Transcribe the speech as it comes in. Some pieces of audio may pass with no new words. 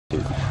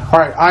All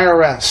right,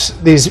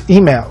 IRS, these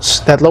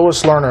emails that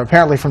Lois Lerner,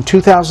 apparently from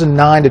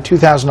 2009 to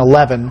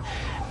 2011,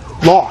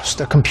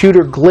 lost, a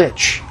computer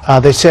glitch.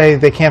 They say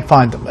they can't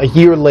find them a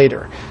year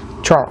later.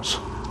 Charles.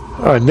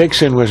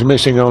 Nixon was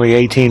missing only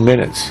 18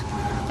 minutes.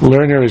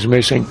 Lerner is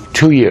missing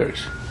 2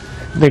 years.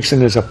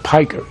 Nixon is a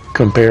piker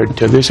compared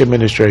to this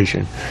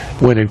administration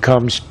when it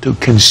comes to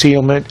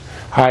concealment,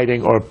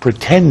 hiding, or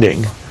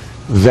pretending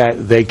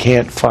that they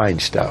can't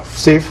find stuff.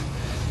 Steve?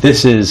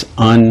 This is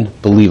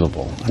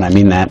unbelievable, and I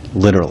mean that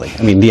literally.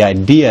 I mean, the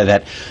idea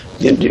that,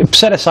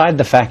 set aside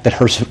the fact that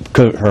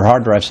her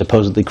hard drive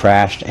supposedly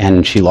crashed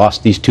and she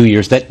lost these 2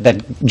 years,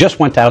 that just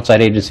went to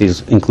outside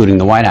agencies, including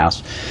the White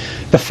House.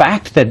 The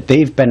fact that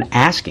they've been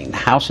asking, the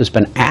House has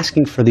been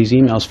asking for these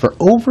emails for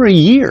over a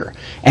year,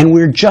 and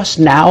we're just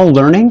now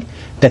learning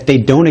that they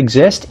don't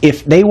exist.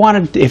 If they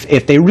wanted,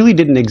 if they really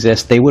didn't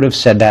exist, they would have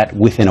said that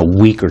within a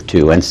week or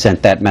two and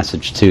sent that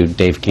message to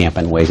Dave Camp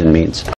and Ways and Means.